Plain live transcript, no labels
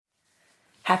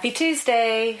Happy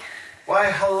Tuesday.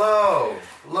 Why, hello.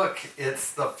 Look,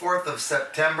 it's the 4th of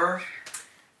September,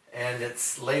 and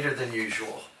it's later than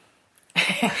usual.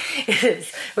 It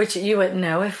is, which you wouldn't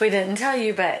know if we didn't tell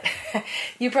you, but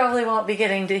you probably won't be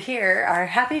getting to hear our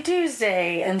Happy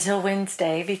Tuesday until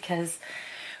Wednesday because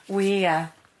we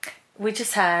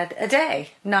just had a day,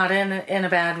 not in a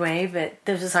bad way, but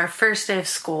this is our first day of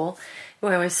school.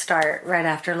 We always start right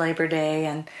after Labor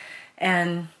Day,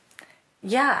 and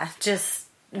yeah, just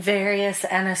various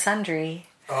and sundry.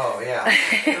 Oh, yeah.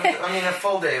 I mean, a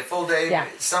full day. Yeah.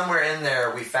 Somewhere in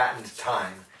there we fattened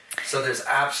time. So there's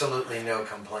absolutely no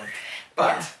complaint.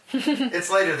 But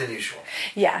it's later than usual.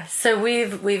 Yeah, so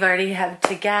we've already had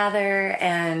to gather,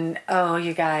 and oh,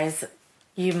 you guys,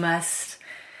 you must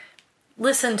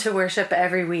listen to worship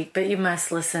every week, but you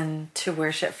must listen to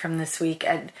worship from this week.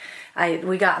 And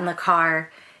we got in the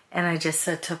car, and I just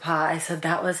said to Pa, I said,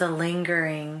 that was a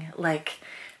lingering, like,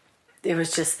 it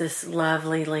was just this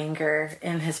lovely linger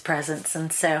in his presence.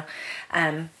 And so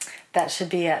that should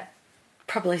be up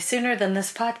probably sooner than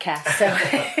this podcast. So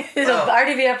it'll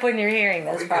already be up when you're hearing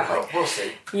this, probably. We'll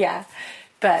see. Yeah.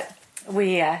 But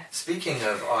we... Speaking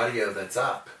of audio that's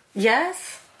up.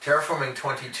 Yes? Terraforming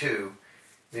 22,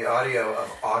 the audio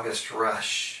of August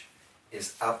Rush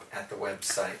is up at the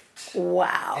website.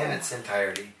 Wow. In its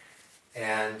entirety.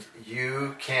 And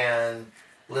you can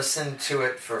listen to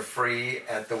it for free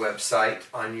at the website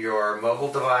on your mobile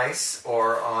device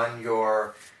or on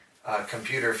your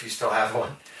computer if you still have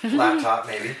one, laptop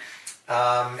maybe.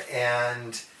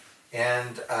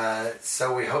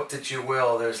 So we hope that you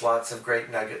will. There's lots of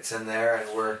great nuggets in there,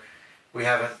 and we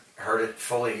haven't heard it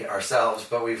fully ourselves,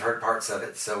 but we've heard parts of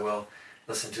it, so we'll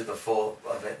listen to the full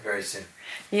of it very soon.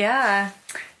 Yeah,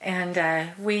 and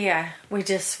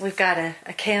we've got a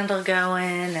candle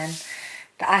going, and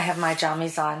I have my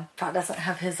jammies on. Pat doesn't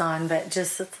have his on, but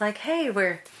just it's like, hey,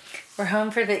 we're home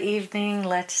for the evening.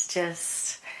 Let's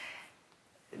just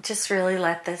really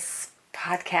let this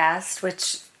podcast,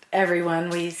 which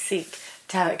everyone we seek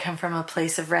to have it come from a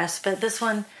place of rest, but this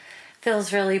one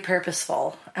feels really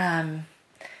purposeful to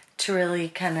really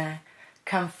kind of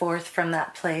come forth from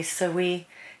that place. So we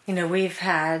have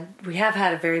had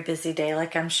a very busy day,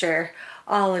 like I'm sure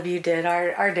all of you did.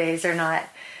 Our days are not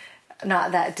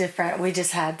that different. We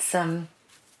just had some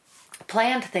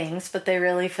planned things, but they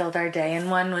really filled our day. And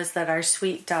one was that our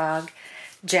sweet dog,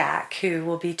 Jack, who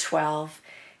will be 12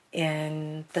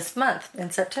 in this month, in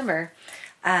September,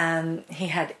 he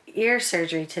had ear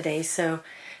surgery today. So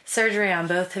surgery on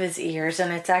both of his ears.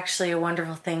 And it's actually a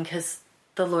wonderful thing because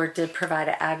the Lord did provide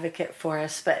an advocate for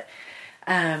us. But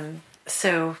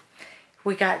so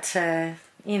we got to,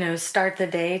 start the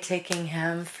day taking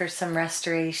him for some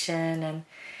restoration and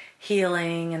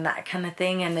healing and that kind of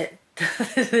thing, and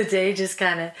the day just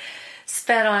kind of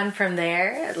sped on from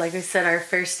there. Like we said, our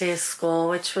first day of school,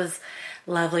 which was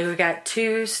lovely. We got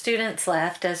 2 students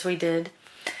left, as we did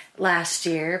last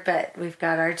year, but we've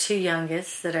got our 2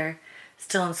 youngest that are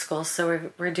still in school, so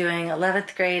we're doing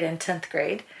 11th grade and 10th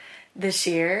grade this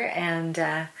year, and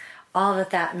all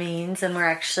that means. And we're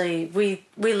actually we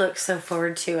look so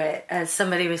forward to it. As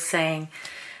somebody was saying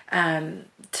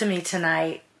to me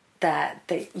tonight, that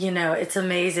it's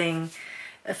amazing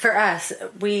for us.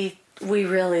 We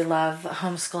really love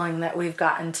homeschooling, that we've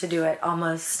gotten to do it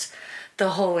almost the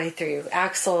whole way through.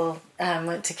 Axel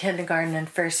went to kindergarten and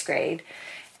first grade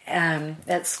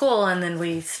at school, and then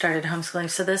we started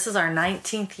homeschooling. So this is our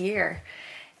 19th year,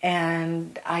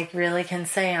 and I really can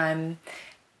say I'm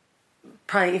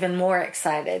probably even more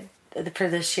excited for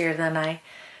this year than I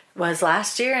was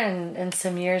last year and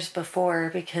some years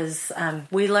before, because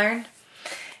we learn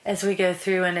as we go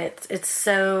through, and it's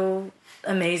so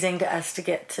amazing to us to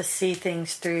get to see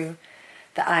things through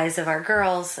the eyes of our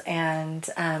girls. And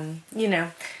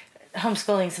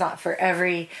homeschooling's not for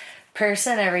every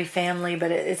person, every family,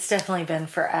 but it's definitely been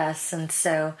for us, and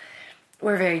so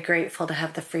we're very grateful to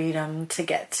have the freedom to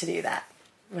get to do that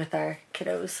with our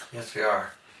kiddos. Yes, we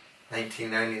are.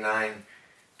 1999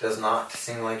 does not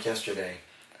seem like yesterday.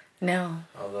 No.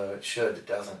 Although it should, it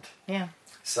doesn't. Yeah.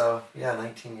 So,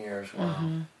 19 years. Wow.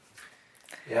 Mm-hmm.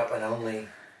 Yep, and only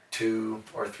 2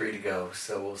 or 3 to go,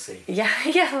 so we'll see. Yeah,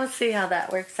 we'll see how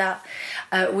that works out.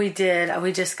 We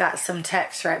just got some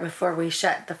texts right before we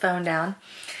shut the phone down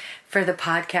for the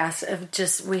podcast of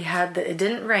it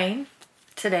didn't rain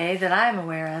today that I'm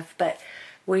aware of, but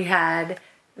we had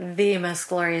the most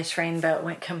glorious rainbow. It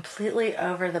went completely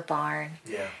over the barn.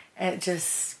 Yeah. And it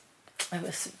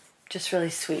was just really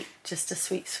sweet. Just a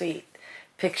sweet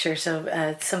picture.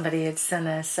 So somebody had sent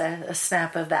us a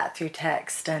snap of that through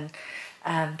text, and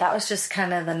that was just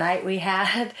kind of the night we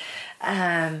had.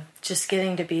 just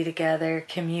getting to be together,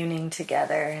 communing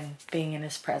together, and being in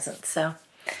His presence. So,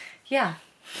 yeah.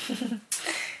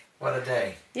 What a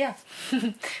day. Yeah.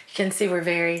 You can see we're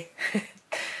very,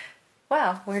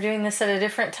 wow, we're doing this at a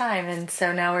different time, and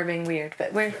so now we're being weird.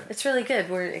 But it's really good.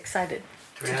 We're excited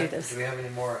to do this. Do we have any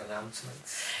more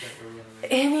announcements that we're going to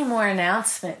make? Any more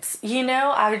announcements?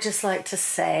 I would just like to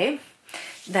say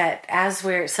that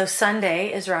so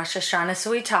Sunday is Rosh Hashanah,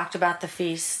 so we talked about the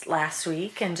feasts last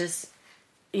week, and just,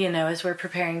 as we're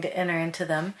preparing to enter into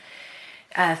them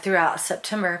throughout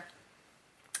September.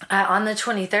 On the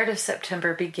 23rd of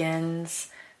September begins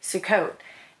Sukkot,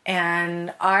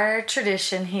 and our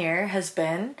tradition here has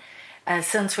been,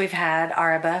 since we've had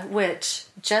Arba, which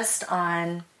just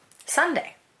on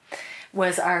Sunday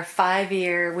was our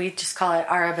 5-year, we just call it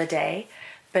Arba Day,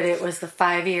 but it was the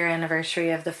 5-year anniversary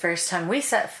of the first time we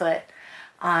set foot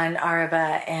on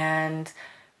Arba, and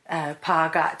Pa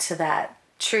got to that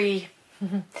tree.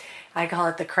 I call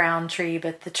it the crown tree,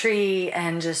 but the tree,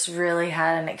 and just really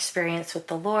had an experience with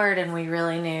the Lord, and we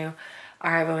really knew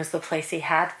Arba was the place He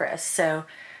had for us. So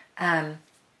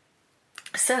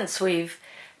since we've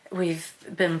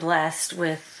been blessed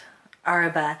with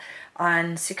Arba,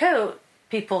 on Sukkot,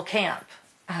 people camp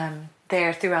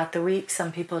there throughout the week.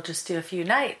 Some people just do a few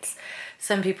nights.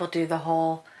 Some people do the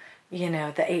whole,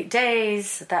 the 8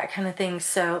 days, that kind of thing.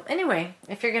 So anyway,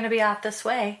 if you're going to be out this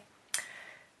way,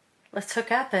 let's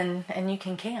hook up and you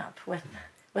can camp with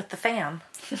the fam.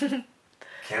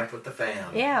 Camp with the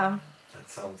fam. Yeah. That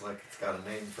sounds like it's got a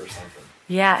name for something.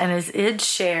 Yeah, and as Id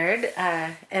shared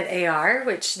at AR,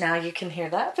 which now you can hear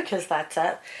that because that's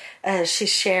up, she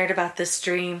shared about this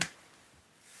dream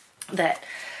that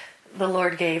the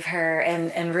Lord gave her,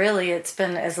 and really it's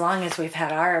been as long as we've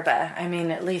had Arba. I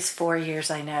mean, at least 4 years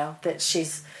I know that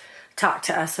she's talked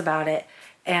to us about it,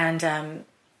 and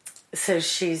so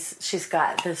she's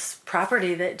got this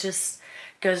property that just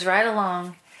goes right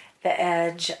along the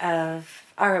edge of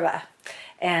Arba,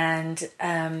 and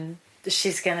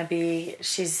she's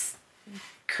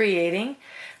creating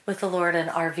with the Lord an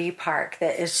RV park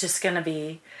that is just going to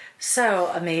be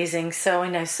so amazing. So I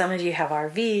know some of you have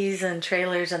RVs and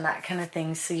trailers and that kind of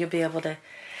thing, so you'll be able to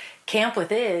camp with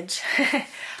Idge.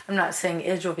 I'm not saying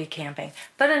Idge will be camping,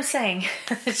 but I'm saying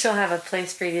that she'll have a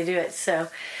place for you to do it. So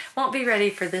won't be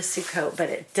ready for this Sukkot, but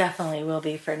it definitely will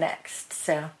be for next.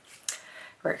 So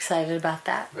we're excited about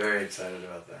that. Very excited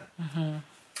about that. Mm-hmm.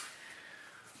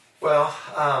 Well,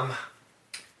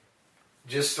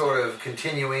 just sort of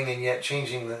continuing and yet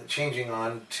changing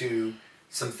on to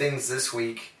some things this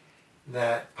week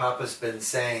that Papa's been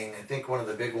saying. I think one of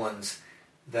the big ones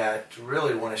that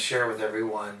really want to share with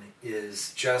everyone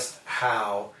is just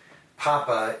how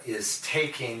Papa is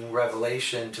taking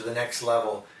Revelation to the next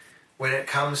level when it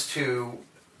comes to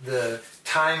the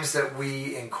times that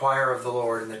we inquire of the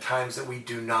Lord and the times that we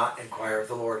do not inquire of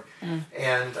the Lord.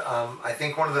 And I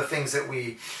think one of the things that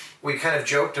we kind of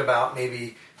joked about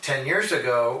maybe 10 years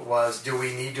ago was, do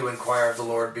we need to inquire of the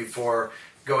Lord before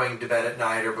going to bed at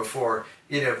night or before,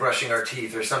 brushing our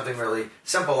teeth or something really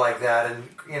simple like that?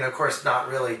 And, of course, not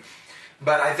really.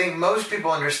 But I think most people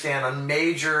understand on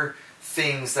major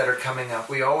things that are coming up,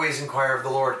 we always inquire of the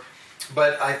Lord.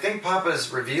 But I think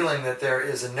Papa's revealing that there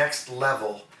is a next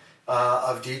level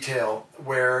of detail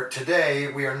where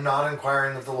today we are not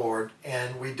inquiring of the Lord,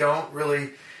 and we don't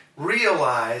really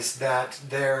realize that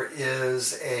there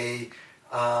is a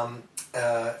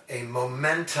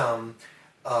momentum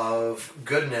of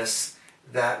goodness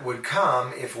that would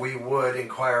come if we would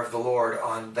inquire of the Lord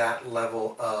on that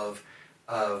level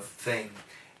of thing.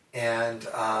 And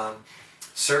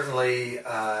certainly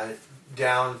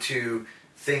down to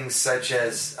things such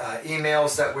as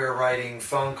emails that we're writing,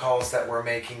 phone calls that we're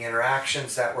making,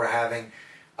 interactions that we're having,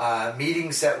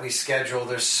 meetings that we schedule.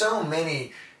 There's so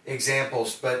many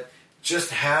examples, but just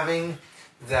having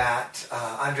that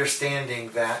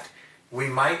understanding that we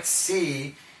might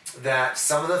see that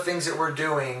some of the things that we're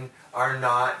doing are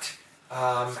not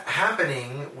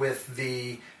happening with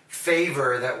the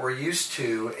favor that we're used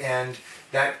to, and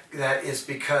that is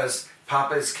because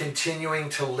Papa is continuing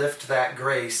to lift that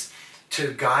grace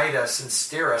to guide us and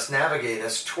steer us, navigate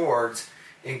us towards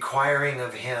inquiring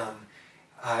of Him,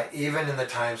 even in the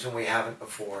times when we haven't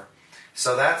before.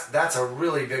 So that's a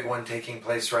really big one taking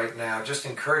place right now. Just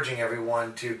encouraging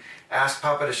everyone to ask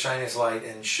Papa to shine His light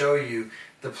and show you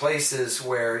the places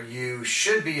where you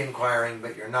should be inquiring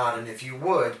but you're not. And if you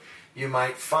would, you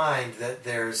might find that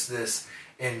there's this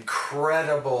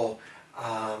incredible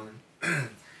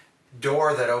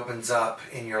door that opens up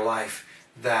in your life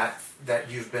that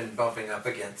you've been bumping up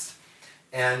against.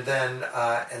 And then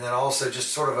also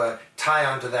just sort of a tie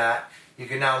onto that you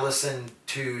can now listen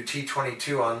to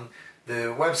T22 on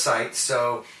the website.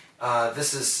 So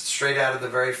this is straight out of the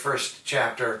very first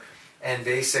chapter, and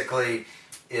basically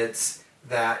it's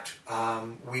that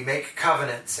we make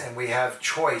covenants and we have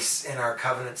choice in our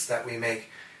covenants that we make.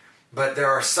 But there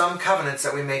are some covenants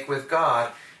that we make with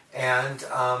God, and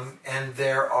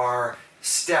there are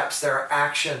steps, there are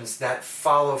actions that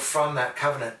follow from that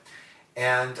covenant,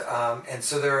 and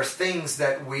so there are things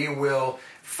that we will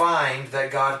find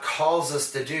that God calls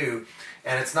us to do,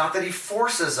 and it's not that He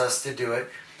forces us to do it,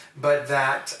 but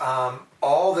that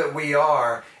all that we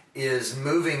are is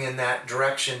moving in that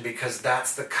direction because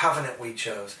that's the covenant we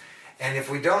chose. And if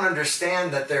we don't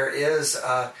understand that there is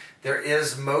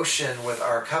motion with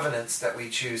our covenants that we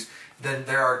choose, then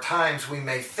there are times we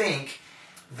may think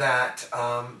that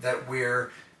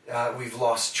we've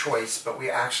lost choice, but we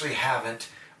actually haven't.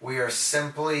 We are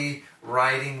simply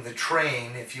riding the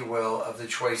train, if you will, of the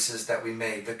choices that we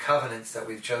made, the covenants that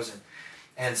we've chosen.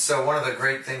 And so one of the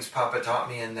great things Papa taught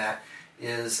me in that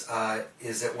is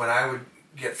that when I would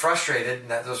get frustrated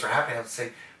and that those were happening, I would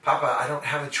say, Papa, I don't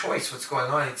have a choice. What's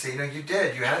going on? He'd say, you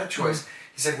did. You had a choice.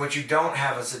 He said, what you don't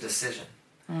have is a decision.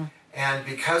 And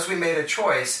because we made a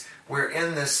choice, we're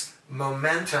in this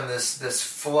momentum, this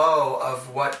flow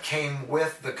of what came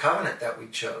with the covenant that we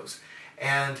chose.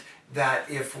 And that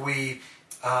if we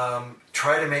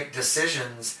try to make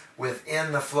decisions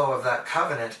within the flow of that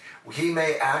covenant, He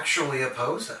may actually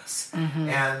oppose us.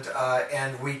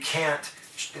 And we can't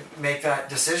make that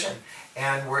decision.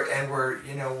 And we're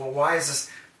well, why is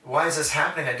this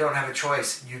happening? I don't have a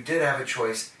choice. You did have a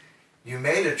choice. You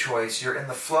made a choice. You're in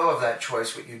the flow of that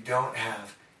choice. What you don't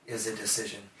have is a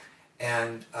decision.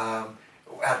 And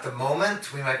at the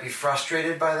moment, we might be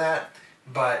frustrated by that,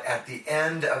 but at the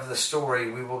end of the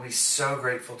story, we will be so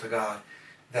grateful to God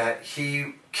that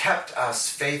He kept us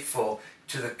faithful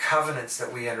to the covenants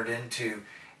that we entered into,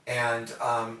 and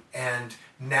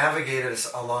navigated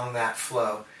us along that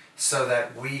flow so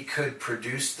that we could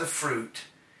produce the fruit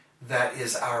that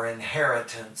is our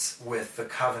inheritance with the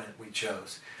covenant we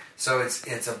chose. So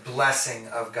it's a blessing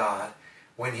of God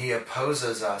when He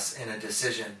opposes us in a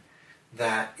decision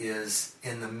that is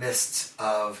in the midst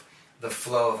of the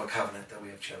flow of a covenant that we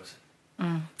have chosen.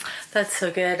 That's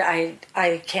so good.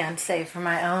 I can say for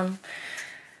my own,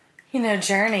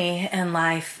 journey in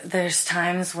life, there's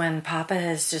times when Papa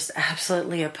has just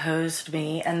absolutely opposed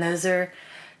me, and those are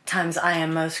times I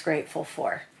am most grateful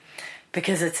for,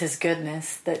 because it's His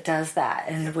goodness that does that,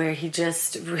 and where He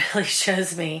just really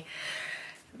shows me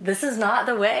this is not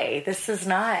the way. This is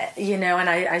not, and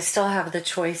I still have the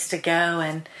choice to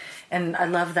go, and I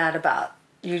love that about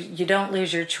you. You don't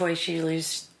lose your choice, you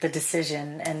lose the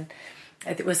decision. And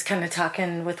I was kind of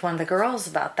talking with one of the girls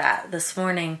about that this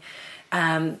morning.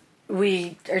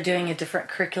 We are doing a different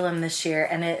curriculum this year,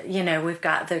 and we've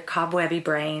got the cobwebby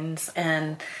brains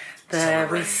and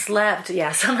we slept,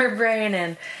 summer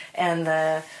brain,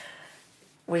 and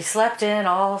we slept in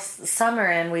all summer,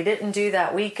 and we didn't do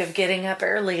that week of getting up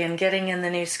early and getting in the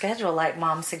new schedule like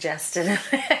Mom suggested,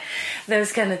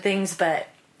 those kind of things. But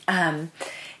sometimes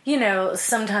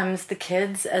the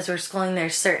kids, as we're schooling,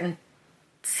 there's certain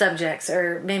subjects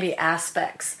or maybe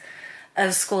aspects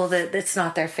of school that it's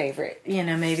not their favorite.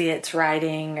 Maybe it's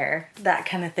writing or that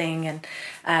kind of thing,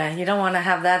 and you don't want to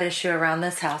have that issue around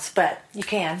this house, but you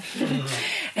can.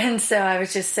 And so I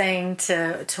was just saying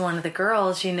to one of the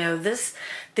girls,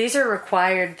 these are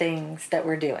required things that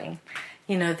we're doing.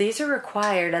 These are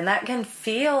required, and that can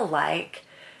feel like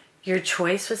your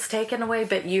choice was taken away,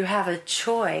 but you have a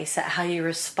choice at how you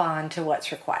respond to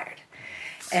what's required.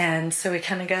 And so we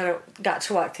kind of got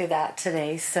to walk through that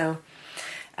today. So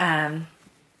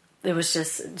it was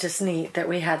just neat that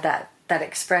we had that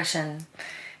expression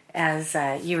as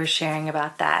you were sharing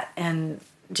about that. And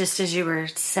just as you were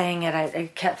saying it, I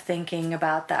kept thinking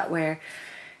about that, where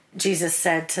Jesus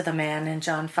said to the man in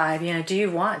John 5, do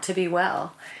you want to be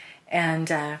well?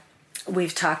 And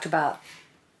we've talked about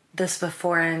this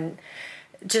before, and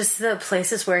just the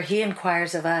places where He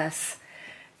inquires of us,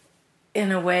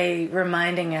 in a way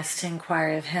reminding us to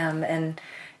inquire of Him.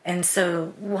 And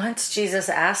so once Jesus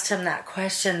asked him that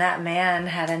question, that man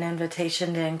had an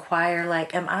invitation to inquire,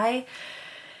 like, am I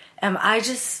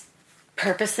just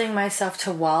purposing myself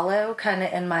to wallow kind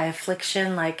of in my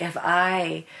affliction? Like, am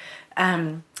I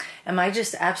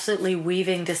just absolutely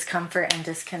weaving discomfort and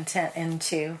discontent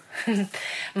into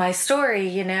my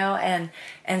story,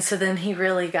 And so then he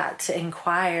really got to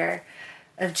inquire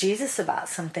of Jesus about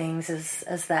some things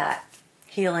as that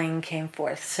healing came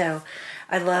forth. So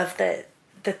I love that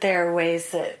there are ways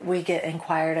that we get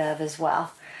inquired of as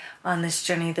well on this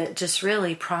journey that just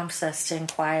really prompts us to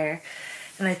inquire.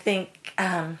 And I think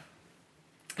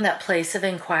that place of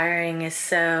inquiring is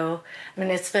so, I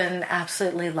mean, it's been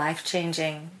absolutely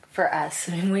life-changing for us.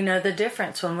 I mean, we know the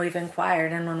difference when we've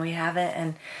inquired and when we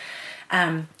haven't.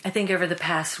 And I think over the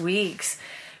past weeks,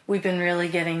 we've been really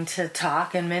getting to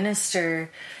talk and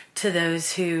minister to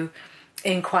those who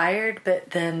inquired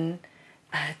but then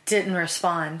didn't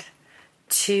respond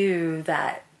to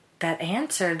that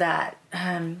answer, that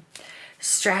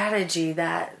strategy,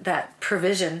 that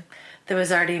provision that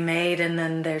was already made, and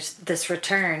then there's this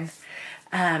return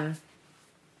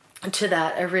to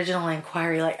that original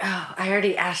inquiry, like, oh, I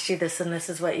already asked you this and this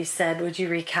is what you said. Would you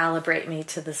recalibrate me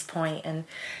to this point? And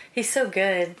he's so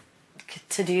good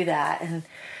to do that. And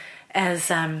as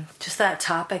just that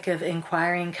topic of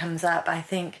inquiring comes up, I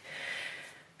think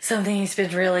something he's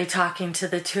been really talking to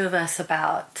the two of us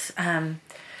about,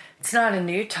 it's not a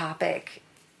new topic,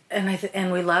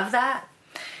 and we love that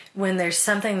when there's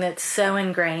something that's so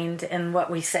ingrained in what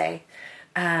we say,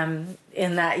 in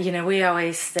that, we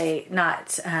always say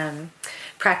not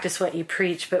practice what you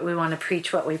preach, but we want to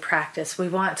preach what we practice. We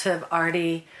want to have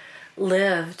already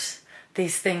lived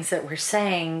these things that we're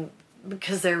saying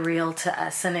because they're real to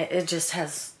us, and it just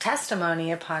has testimony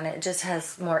upon it. It just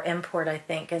has more import, I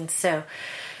think. And so,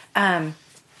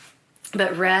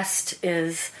 but rest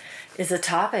is a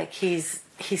topic he's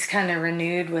kind of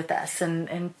renewed with us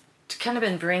and kind of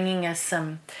been bringing us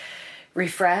some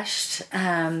refreshed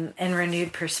and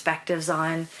renewed perspectives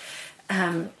on,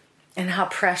 and how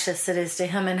precious it is to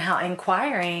him, and how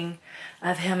inquiring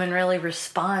of him and really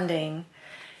responding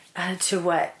to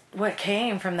what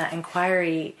came from that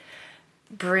inquiry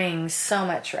brings so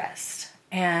much rest.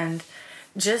 And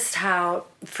just how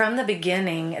from the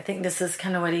beginning, I think this is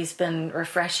kind of what he's been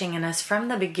refreshing in us. From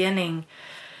the beginning,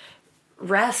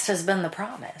 rest has been the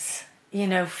promise,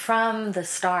 from the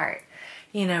start.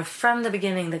 From the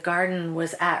beginning, the garden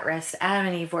was at rest. Adam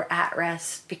and Eve were at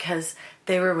rest because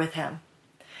they were with him.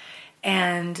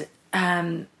 And,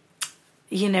 one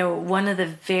of the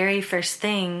very first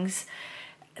things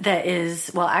that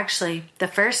is, well, actually, the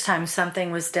first time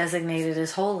something was designated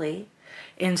as holy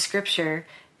in Scripture,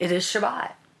 it is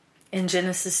Shabbat in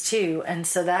Genesis 2. And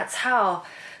so that's how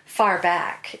far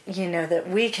back, that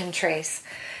we can trace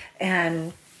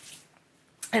and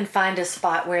find a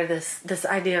spot where this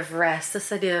idea of rest,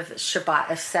 this idea of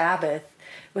Shabbat, a Sabbath,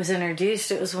 was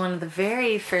introduced. It was one of the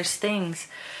very first things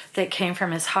that came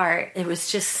from his heart. It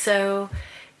was just so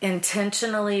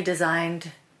intentionally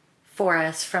designed for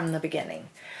us from the beginning.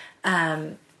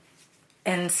 And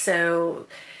so,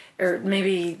 or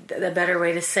maybe the better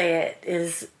way to say it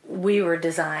is, we were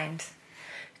designed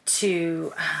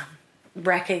to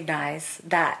recognize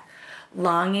that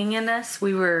longing in us.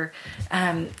 We were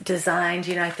designed,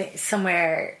 I think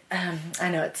somewhere, I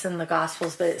know it's in the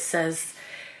Gospels, but it says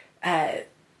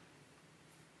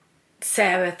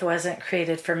Sabbath wasn't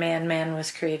created for man, man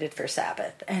was created for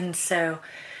Sabbath. And so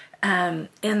in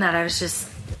that, I was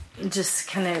just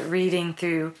kind of reading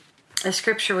through a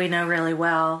scripture we know really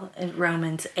well in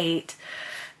Romans 8.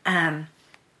 And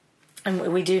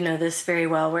we do know this very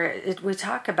well, where we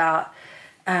talk about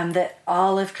that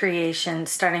all of creation,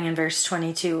 starting in verse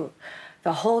 22,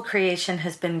 the whole creation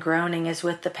has been groaning as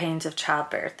with the pains of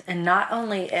childbirth. And not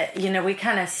only, we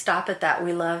kind of stop at that.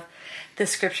 We love the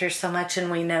scripture so much,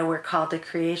 and we know we're called to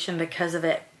creation because of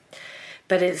it.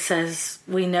 But it says,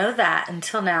 we know that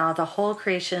until now, the whole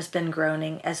creation has been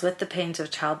groaning as with the pains of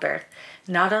childbirth.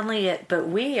 Not only it, but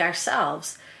we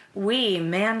ourselves, we,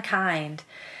 mankind,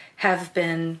 have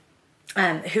been,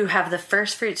 who have the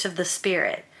first fruits of the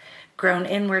Spirit, grown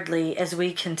inwardly as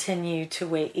we continue to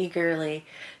wait eagerly,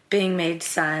 being made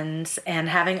sons and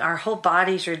having our whole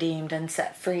bodies redeemed and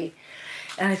set free.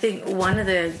 And I think one of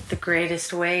the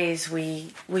greatest ways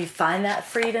we find that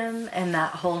freedom and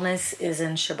that wholeness is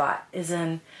in Shabbat, is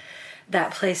in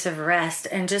that place of rest,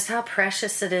 and just how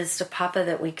precious it is to Papa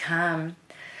that we come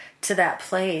to that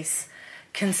place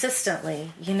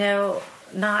consistently,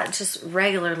 not just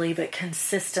regularly, but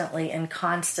consistently and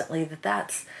constantly.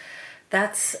 That's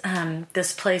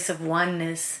this place of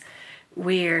oneness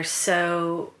we are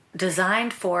so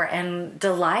designed for and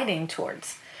delighting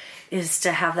towards, is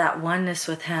to have that oneness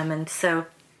with him. And so,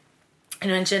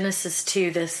 in Genesis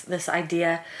 2, this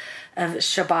idea of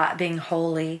Shabbat being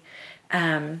holy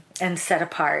and set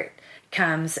apart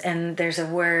comes, and there's a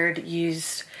word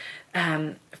used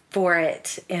for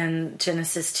it in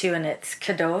Genesis 2, and it's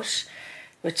kadosh,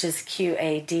 which is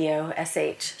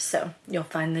Qadosh. So you'll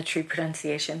find the true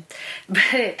pronunciation.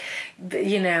 But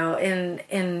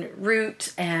in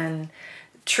root and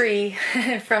tree,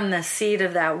 from the seed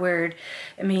of that word,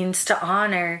 it means to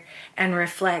honor and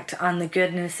reflect on the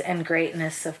goodness and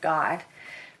greatness of God.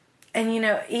 And,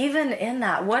 even in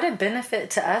that, what a benefit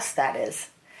to us that is.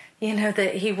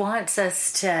 That he wants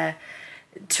us to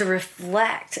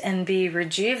reflect and be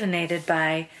rejuvenated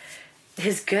by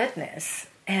his goodness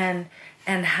and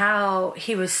how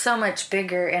he was so much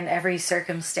bigger in every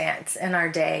circumstance in our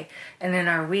day and in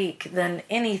our week than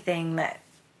anything that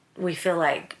we feel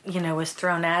like, was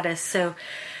thrown at us. So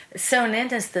sown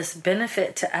in is this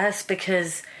benefit to us,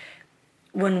 because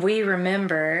when we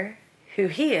remember who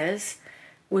he is,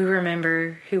 we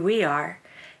remember who we are.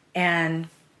 And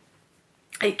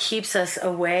it keeps us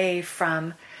away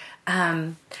from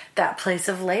that place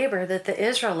of labor that the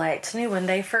Israelites knew when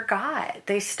they forgot.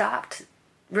 They stopped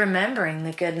remembering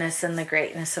the goodness and the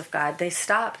greatness of God. They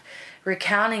stopped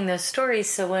recounting those stories.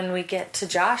 So when we get to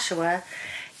Joshua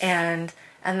and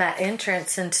that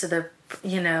entrance into the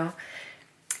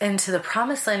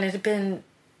promised land, it had been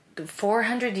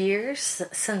 400 years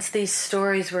since these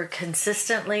stories were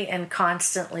consistently and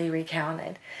constantly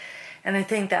recounted. And I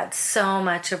think that's so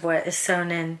much of what is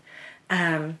sown in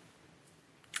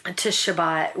to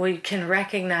Shabbat. We can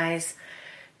recognize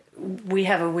we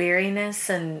have a weariness,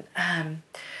 and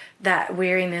that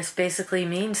weariness basically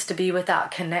means to be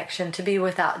without connection, to be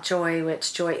without joy,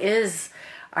 which joy is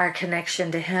our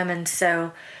connection to him. And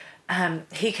so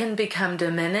he can become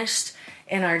diminished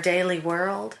in our daily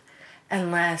world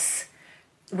unless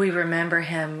we remember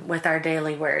him with our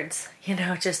daily words.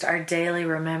 Just our daily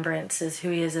remembrance is who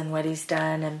he is and what he's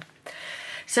done. And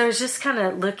so I was just kind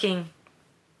of looking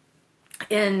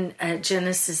in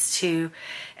Genesis 2,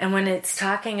 and when it's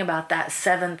talking about that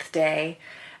seventh day,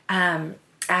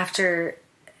 after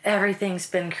everything's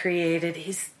been created,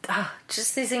 he's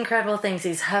just these incredible things.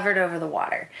 He's hovered over the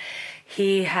water.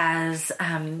 He has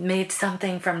made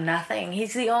something from nothing.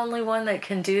 He's the only one that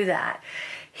can do that.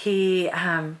 He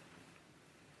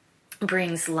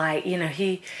brings light.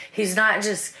 He's not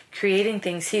just creating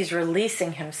things, he's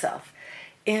releasing himself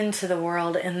into the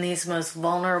world in these most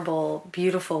vulnerable,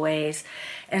 beautiful ways.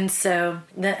 And so,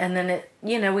 and then it,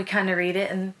 we kind of read it,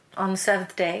 and on the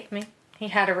seventh day, he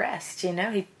had a rest,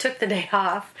 he took the day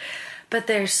off. But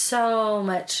there's so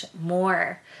much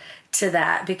more to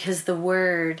that, because the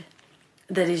word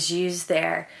that is used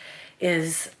there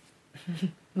is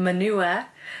Menuha,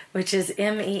 which is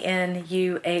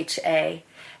Menuha.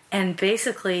 And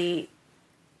basically,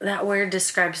 that word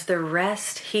describes the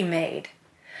rest he made.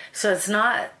 So it's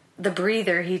not the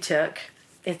breather he took.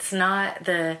 It's not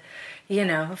the,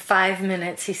 5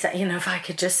 minutes. He said, if I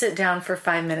could just sit down for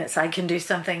 5 minutes, I can do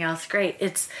something else great.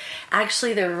 It's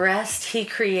actually the rest he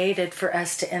created for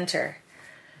us to enter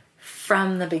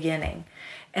from the beginning.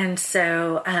 And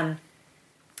so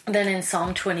then in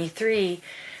Psalm 23,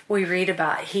 we read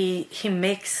about he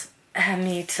makes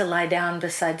me to lie down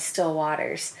beside still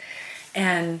waters.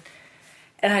 And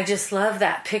I just love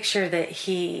that picture that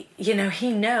he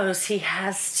knows he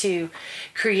has to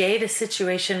create a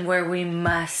situation where we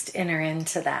must enter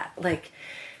into that. Like,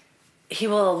 he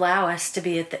will allow us to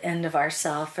be at the end of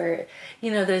ourselves, or,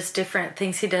 those different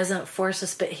things. He doesn't force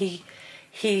us, but he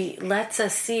lets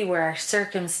us see where our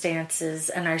circumstances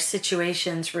and our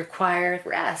situations require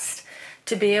rest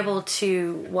to be able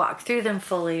to walk through them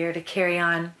fully or to carry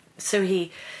on. So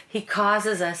he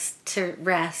causes us to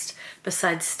rest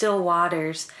beside still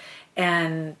waters,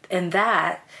 and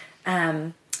that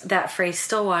phrase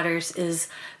 "still waters" is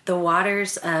the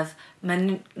waters of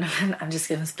I'm just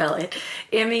going to spell it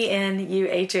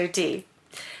Menuhot,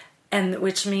 and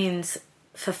which means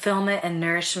fulfillment and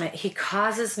nourishment. He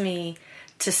causes me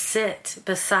to sit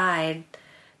beside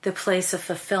the place of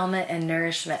fulfillment and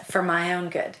nourishment for my own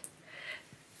good,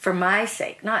 for my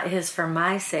sake, not his, for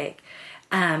my sake.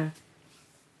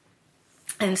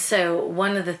 And so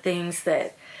one of the things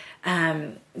that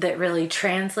really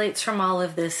translates from all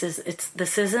of this is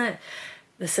this isn't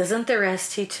the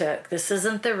rest he took. This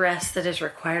isn't the rest that is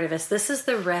required of us. This is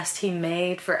the rest he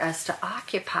made for us to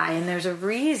occupy. And there's a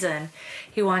reason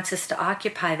he wants us to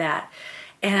occupy that.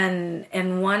 And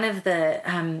one of the,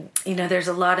 there's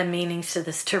a lot of meanings to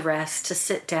this: to rest, to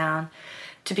sit down,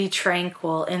 to be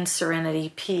tranquil, in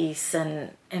serenity, peace,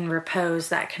 and repose,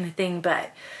 that kind of thing.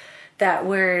 But that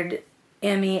word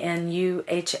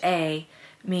Menuha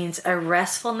means a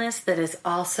restfulness that is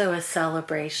also a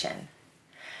celebration.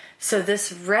 So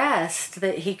this rest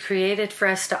that he created for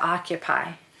us to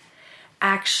occupy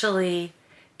actually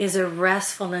is a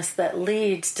restfulness that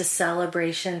leads to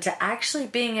celebration, to actually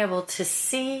being able to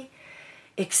see,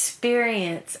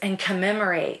 experience, and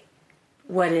commemorate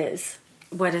what has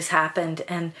happened.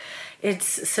 And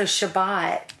it's so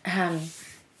Shabbat,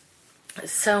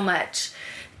 so much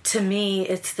to me,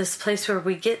 it's this place where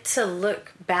we get to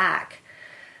look back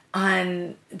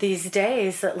on these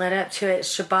days that led up to it.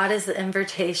 Shabbat is the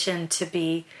invitation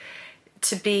to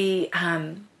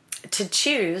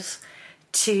choose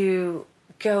to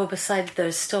go beside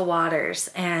those still waters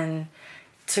and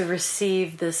to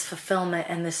receive this fulfillment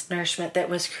and this nourishment that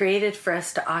was created for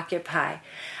us to occupy.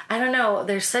 I don't know,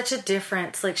 there's such a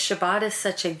difference. Like, Shabbat is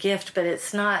such a gift, but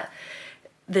it's not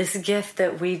this gift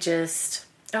that we just,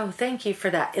 oh, thank you for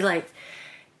that. Like,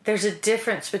 there's a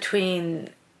difference between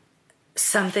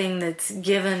something that's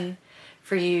given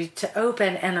for you to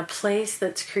open and a place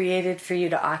that's created for you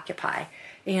to occupy.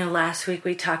 Last week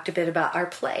we talked a bit about our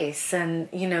place and,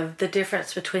 the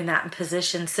difference between that and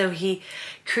position. So he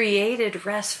created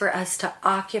rest for us to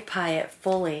occupy it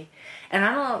fully. And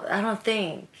I don't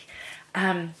think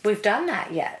we've done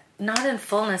that yet. Not in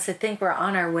fullness. I think we're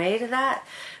on our way to that.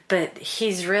 But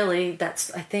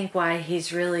that's, I think, why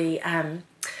he's really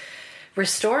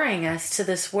restoring us to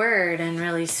this word and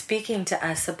really speaking to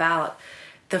us about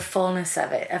the fullness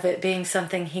of it being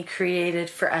something he created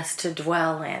for us to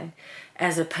dwell in,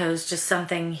 as opposed to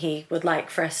something he would like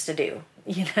for us to do.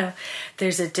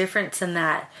 There's a difference in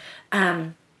that.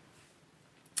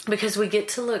 Because we get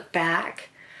to look back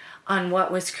on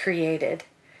what was created.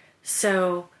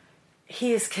 So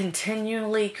he is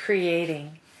continually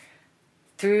creating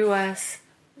through us,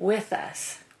 with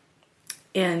us,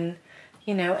 in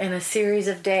a series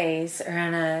of days or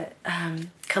in a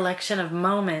collection of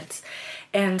moments.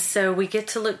 And so we get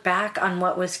to look back on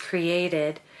what was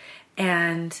created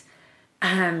and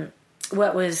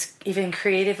what was even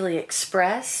creatively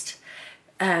expressed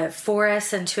for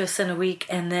us and to us in a week,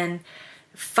 and then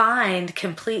find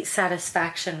complete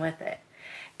satisfaction with it.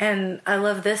 And I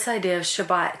love this idea of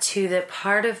Shabbat too, that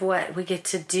part of what we get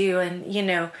to do, and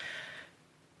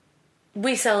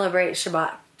we celebrate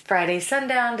Shabbat Friday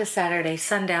sundown to Saturday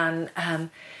sundown.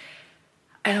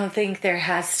 I don't think there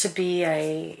has to be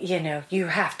you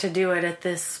have to do it at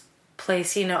this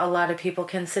place. A lot of people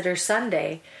consider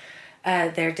Sunday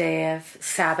their day of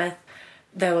Sabbath,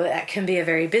 though that can be a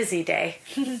very busy day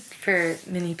for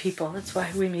many people. That's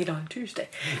why we meet on Tuesday.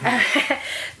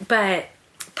 But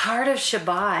part of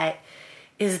Shabbat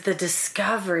is the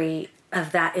discovery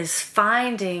of that, is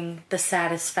finding the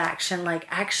satisfaction, like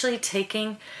actually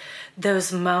taking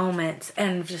those moments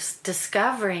and just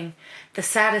discovering the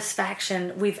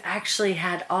satisfaction we've actually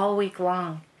had all week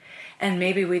long and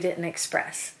maybe we didn't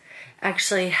express.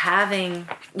 Actually having,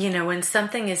 when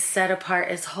something is set apart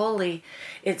as holy,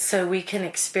 it's so we can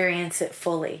experience it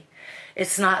fully.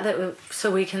 It's not that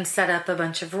so we can set up a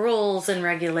bunch of rules and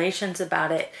regulations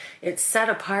about it. It's set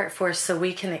apart for us so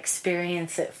we can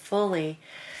experience it fully.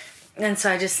 And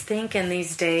so I just think in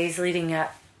these days leading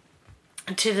up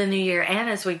to the new year, and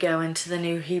as we go into the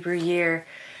new Hebrew year,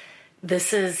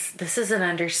 this is an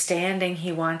understanding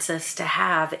he wants us to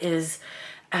have, is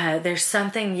there's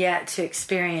something yet to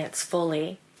experience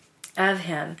fully of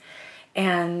him.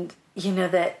 And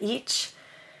that each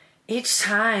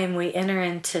time we enter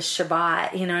into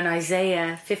Shabbat, in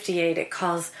Isaiah 58 it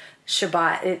calls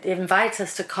Shabbat, it invites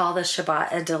us to call the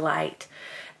Shabbat a delight.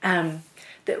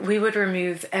 That we would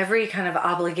remove every kind of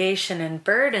obligation and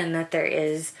burden that there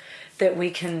is, that we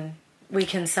can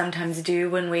sometimes do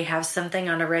when we have something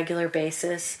on a regular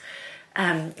basis.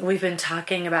 We've been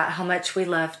talking about how much we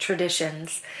love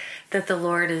traditions that the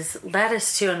Lord has led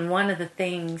us to, and one of the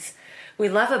things we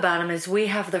love about them is we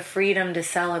have the freedom to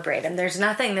celebrate them. There's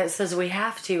nothing that says we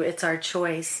have to. It's our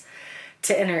choice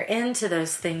to enter into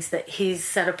those things that he's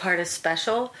set apart as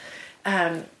special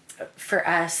for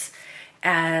us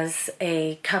as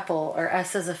a couple or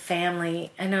us as a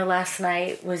family. I know last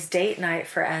night was date night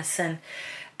for us, and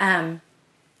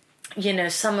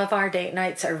some of our date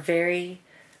nights are very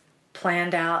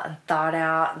planned out and thought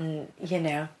out and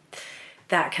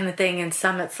that kind of thing, and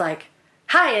some it's like,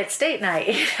 hi, it's date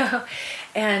night.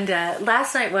 And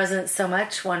last night wasn't so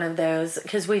much one of those,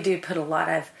 because we do put a lot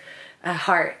of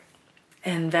heart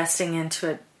investing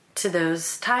into it, to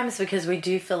those times, because we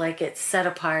do feel like it's set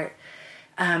apart.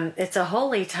 It's a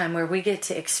holy time where we get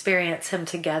to experience him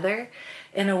together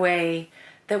in a way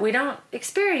that we don't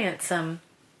experience him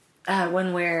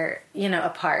when we're,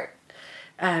 apart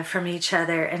from each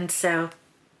other. And so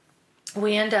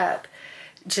we end up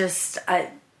just,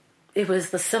 it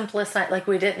was the simplest night. Like,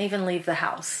 we didn't even leave the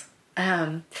house.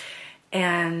 And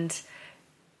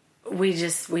we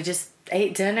just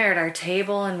ate dinner at our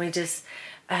table, and we just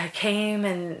came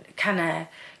and kind of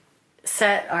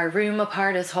set our room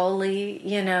apart as holy,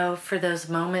 for those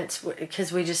moments,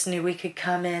 because we just knew we could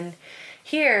come in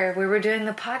here. We were doing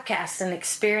the podcast and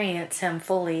experience him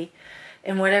fully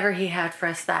in whatever he had for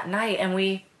us that night. And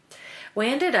we we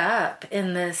ended up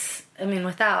in this, I mean,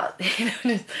 without, doing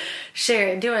an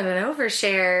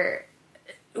overshare,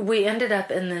 we ended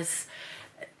up in this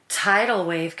tidal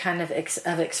wave kind of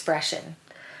of expression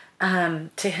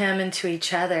to him and to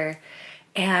each other.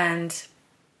 And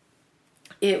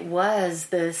it was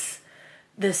this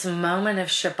moment of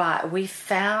Shabbat. We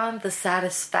found the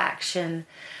satisfaction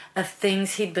of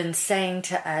things he'd been saying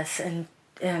to us and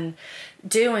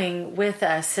doing with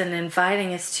us and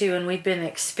inviting us to, and we'd been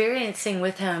experiencing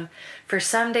with him for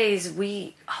some days.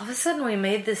 All of a sudden we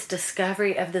made this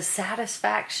discovery of the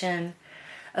satisfaction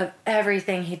of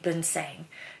everything he'd been saying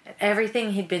and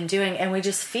everything he'd been doing, and we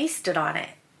just feasted on it,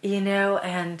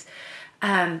 and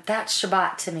that's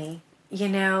Shabbat to me.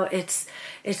 It's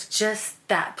just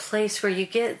that place where you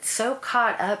get so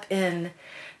caught up in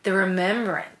the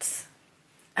remembrance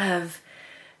of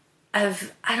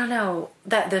I don't know,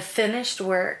 that the finished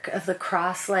work of the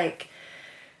cross, like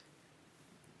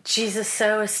Jesus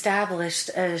so established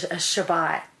a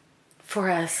Shabbat for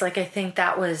us. Like, I think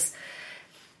that was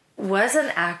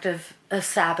an act of a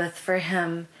Sabbath for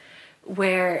him,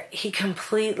 where he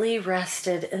completely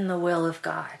rested in the will of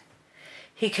God.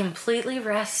 He completely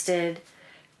rested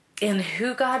in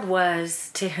who God was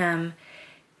to him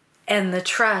and the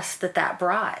trust that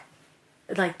brought.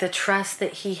 Like the trust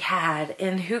that he had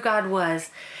in who God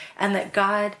was, and that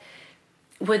God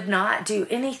would not do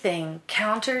anything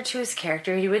counter to his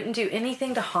character. He wouldn't do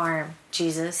anything to harm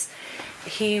Jesus.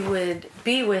 He would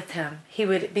be with him. He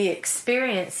would be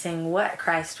experiencing what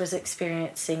Christ was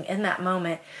experiencing in that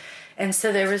moment. And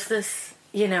so there was this,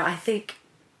 I think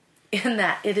in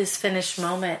that it is finished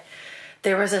moment,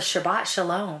 there was a Shabbat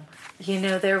Shalom.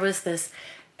 There was this,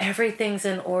 everything's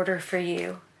in order for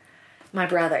you. My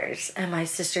brothers and my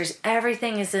sisters,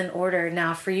 everything is in order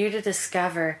now for you to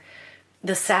discover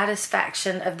the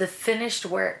satisfaction of the finished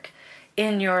work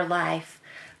in your life.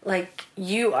 Like,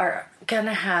 you are going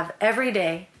to have every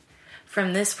day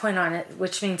from this point on,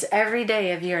 which means every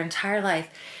day of your entire life,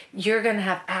 you're going to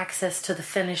have access to the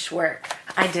finished work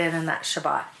I did in that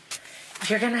Shabbat.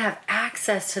 You're going to have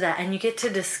access to that, and you get to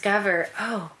discover,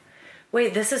 oh,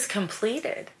 wait, this is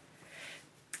completed.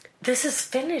 This is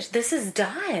finished. This is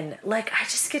done. Like, I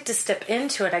just get to step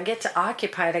into it. I get to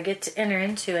occupy it. I get to enter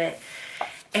into it.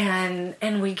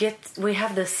 And we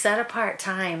have this set apart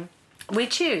time we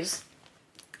choose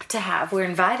to have. We're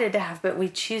invited to have, but we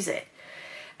choose it.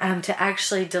 To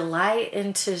actually delight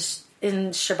in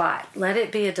Shabbat. Let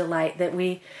it be a delight that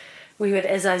we would,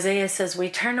 as Isaiah says,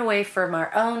 we turn away from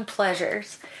our own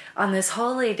pleasures on this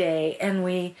holy day, and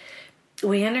we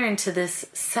enter into this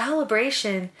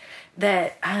celebration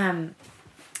that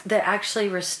actually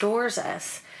restores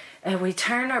us, and we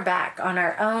turn our back on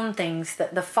our own things,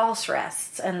 that the false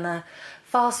rests and the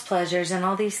false pleasures and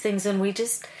all these things, and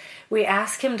we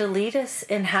ask him to lead us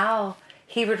in how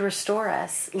he would restore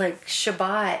us. Like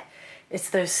Shabbat, it's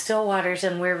those still waters,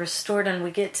 and we're restored, and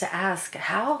we get to ask,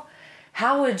 how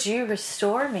would you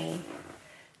restore me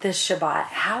this Shabbat?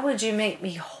 How would you make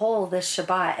me whole this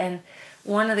Shabbat? And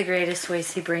one of the greatest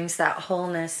ways he brings that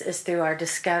wholeness is through our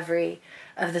discovery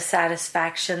of the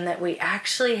satisfaction that we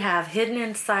actually have hidden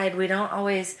inside. We don't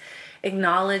always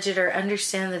acknowledge it or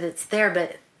understand that it's there,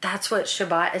 but that's what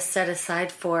Shabbat is set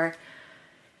aside for.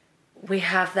 We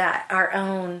have that, our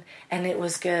own, and it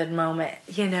was good moment,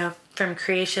 from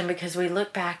creation, because we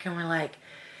look back and we're like,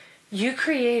 you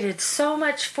created so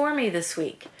much for me this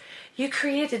week. You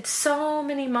created so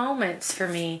many moments for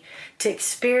me to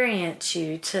experience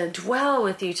you, to dwell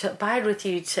with you, to abide with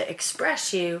you, to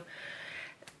express you.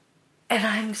 And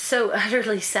I'm so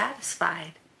utterly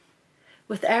satisfied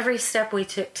with every step we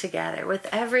took together, with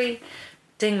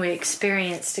everything we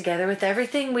experienced together, with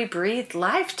everything we breathed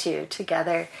life to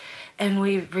together. And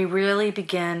we really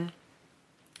begin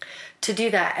to do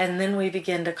that. And then we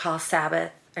begin to call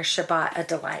Sabbath or Shabbat a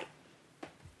delight,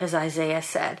 as Isaiah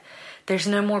said. There's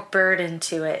no more burden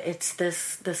to it. It's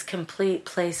this complete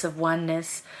place of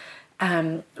oneness,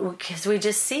 because we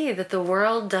just see that the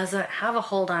world doesn't have a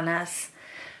hold on us.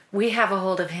 We have a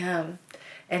hold of him,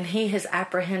 and he has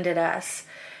apprehended us.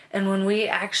 And when we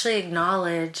actually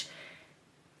acknowledge,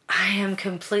 I am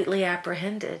completely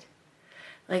apprehended.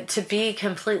 Like, to be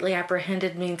completely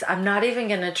apprehended means I'm not even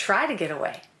going to try to get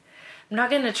away. I'm not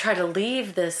going to try to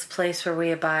leave this place where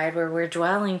we abide, where we're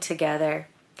dwelling together.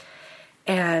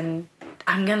 And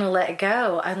I'm going to let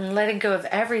go. I'm letting go of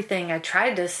everything I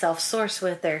tried to self-source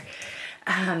with, or,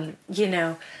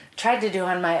 tried to do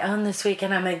on my own this week.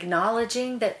 And I'm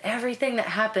acknowledging that everything that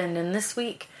happened in this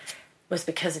week was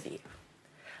because of you.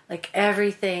 Like,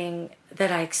 everything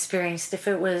that I experienced, if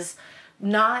it was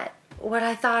not what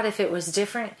I thought, if it was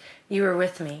different, you were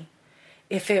with me.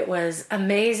 if it was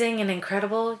amazing and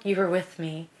incredible, you were with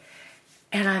me.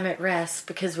 And I'm at rest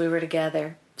because we were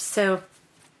together. So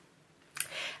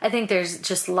I think there's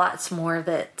just lots more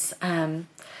that's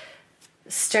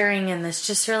stirring in this,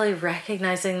 just really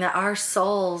recognizing that our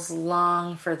souls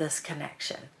long for this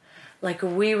connection. Like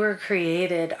we were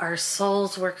created, our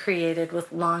souls were created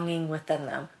with longing within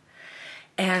them.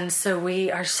 And so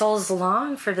our souls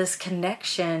long for this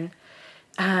connection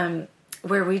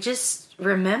where we just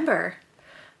remember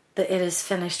that it is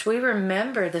finished. We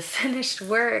remember the finished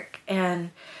work,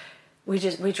 and we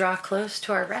draw close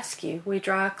to our rescue. We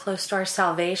draw close to our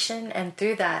salvation, and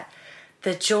through that,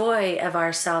 the joy of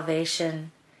our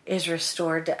salvation is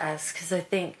restored to us. Because I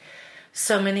think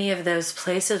so many of those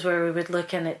places where we would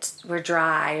look and we're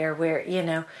dry, or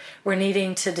we're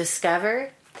needing to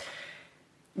discover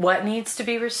what needs to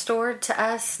be restored to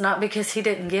us, not because he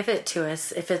didn't give it to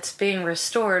us. If it's being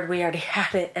restored, we already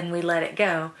had it and we let it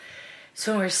go.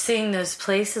 So when we're seeing those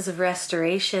places of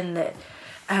restoration that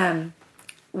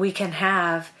we can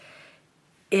have,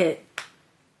 then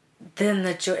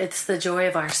it's the joy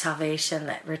of our salvation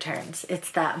that returns.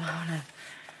 It's that moment of,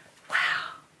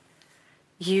 wow,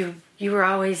 you were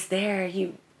always there.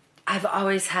 I've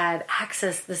always had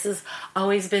access. This has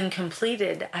always been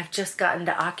completed. I've just gotten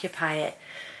to occupy it.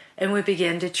 And we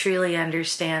begin to truly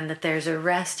understand that there's a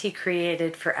rest he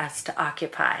created for us to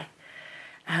occupy.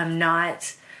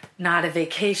 Not a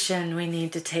vacation we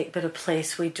need to take, but a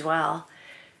place we dwell.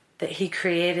 That he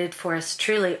created for us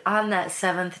truly on that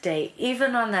seventh day.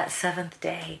 Even on that seventh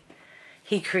day,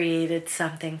 he created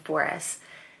something for us.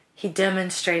 He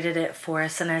demonstrated it for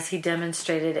us. And as he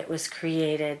demonstrated, it was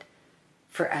created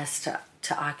for us to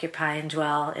occupy and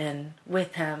dwell in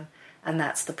with him. And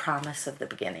that's the promise of the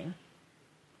beginning.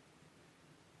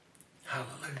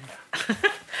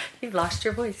 Hallelujah. You've lost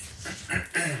your voice.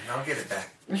 I'll get it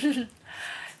back.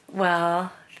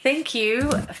 Well, thank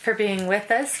you for being with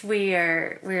us.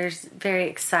 We're very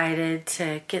excited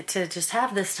to get to just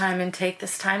have this time and take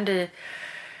this time to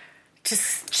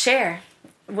just share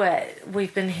what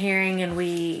we've been hearing, and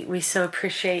we so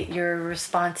appreciate your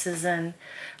responses and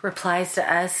replies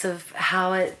to us of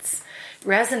how it's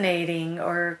resonating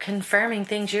or confirming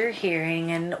things you're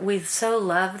hearing, and we so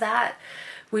love that.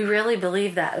 We really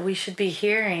believe that we should be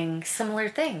hearing similar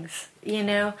things.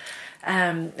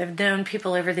 I've known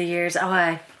people over the years,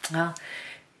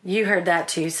 you heard that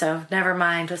too, so never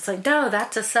mind. It's like, no,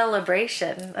 that's a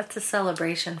celebration. That's a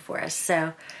celebration for us.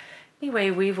 So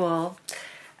anyway, we will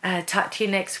talk to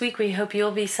you next week. We hope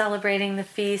you'll be celebrating the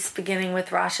feast, beginning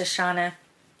with Rosh Hashanah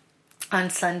on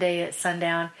Sunday at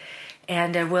sundown.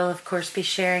 And we'll, of course, be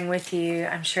sharing with you,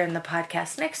 I'm sure, in the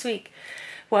podcast next week,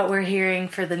 what we're hearing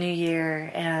for the new year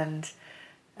and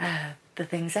the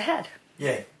things ahead.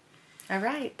 Yay. All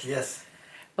right. Yes.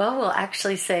 Well, we'll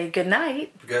actually say good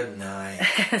night. Good night.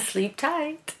 Sleep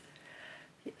tight.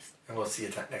 Yes. And we'll see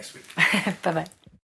you next week. Bye-bye.